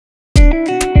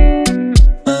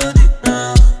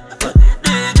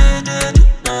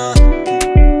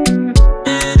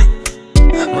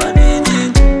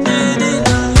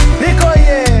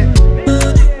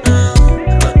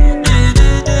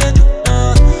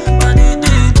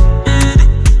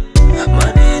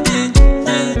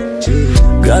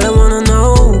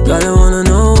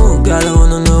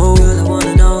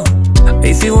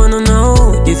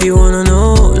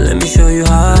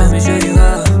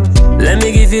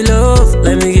you love,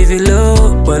 let me give you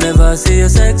love. Whenever I see your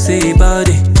sexy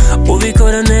body, we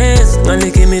coordinates, and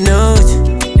Nicki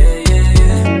Minaj.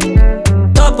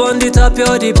 Top on the top,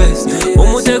 you're the best.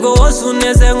 Umutego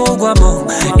osuneze ngugwamo.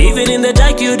 Even in the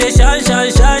dark, you dey shine,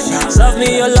 shine, shine. Serve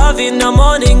me your love in the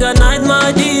morning and night,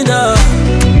 Madina.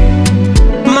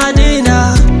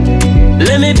 Madina,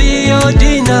 let me be your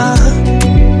dinner.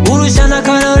 Urushana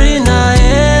Carolina,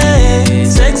 yeah.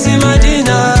 Sexy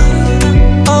Madina.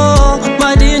 Oh,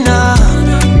 Madina,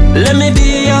 let me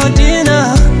be your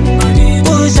dinner.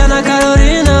 Urushana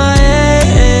Carolina,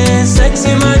 yeah. Sexy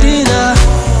Madina.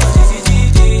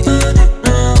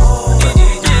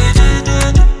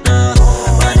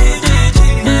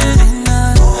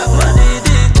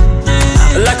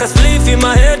 Like a spliff in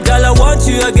my head, girl, I want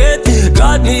you again.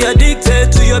 Got me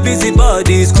addicted to your busy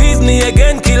body. Squeeze me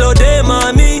again, kilo day,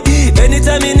 mommy.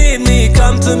 Anytime you need me,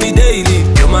 come to me daily.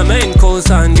 You're my main course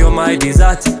and you're my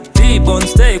dessert. Deep on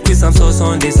steak with some sauce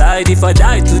on the side. If I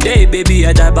die today, baby,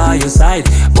 I die by your side.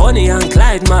 Bonnie and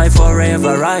Clyde, my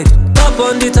forever ride. Top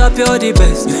on the top, you're the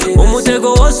best.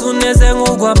 Umutego osuneze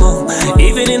ngugwamo.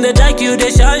 Even in the dark, you dey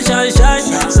shine, shine, shine.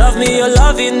 Serve me your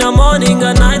love in the morning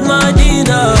and night,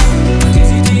 Madina.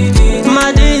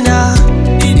 Madina,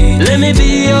 let me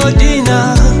be your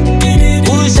dinner.